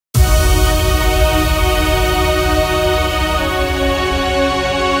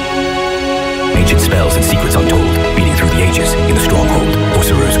ages, in the stronghold,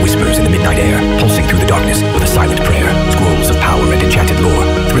 sorcerer's whispers in the midnight air, pulsing through the darkness with a silent prayer. Scrolls of power and enchanted lore,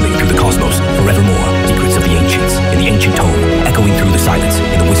 thrilling through the cosmos, forevermore. Secrets of the ancients, in the ancient tome, echoing through the silence,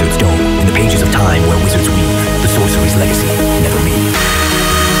 in the wizard's dome. In the pages of time where wizards weave, the sorcery's legacy, never leave.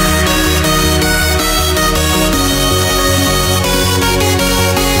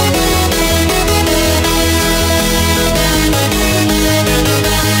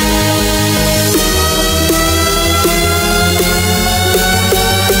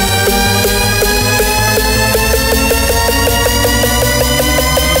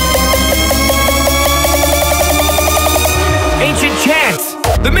 Ancient chants,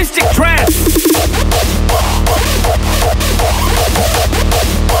 the mystic trance.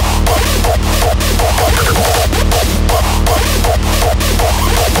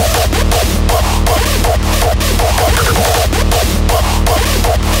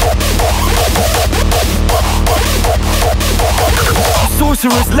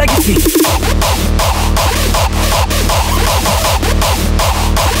 Sorcerer's legacy.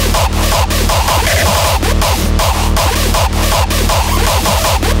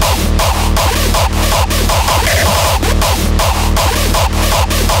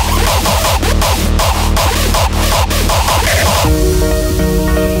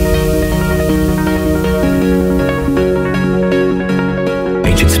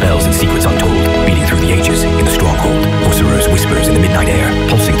 Spells and secrets untold, beating through the ages, in the stronghold, sorcerer's whispers in the midnight air,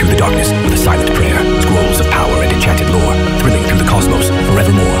 pulsing through the darkness with a silent prayer. Scrolls of power and enchanted lore, thrilling through the cosmos,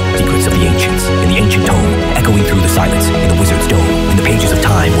 forevermore. Secrets of the ancients, in the ancient tome, echoing through the silence, in the wizard's dome. In the pages of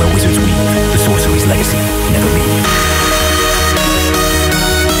time where wizards weave, the sorcery's legacy, never leave.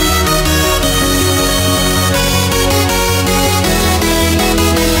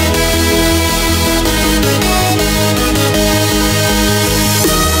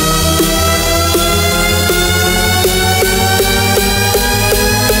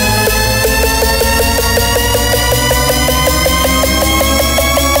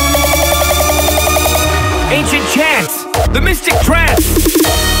 Ancient chants, the mystic trance.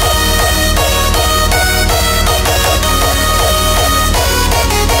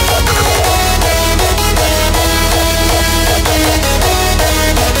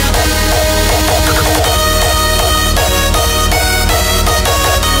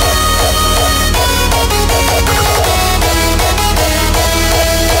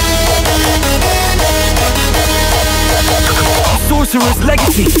 Sorcerer's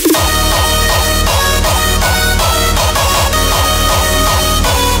legacy.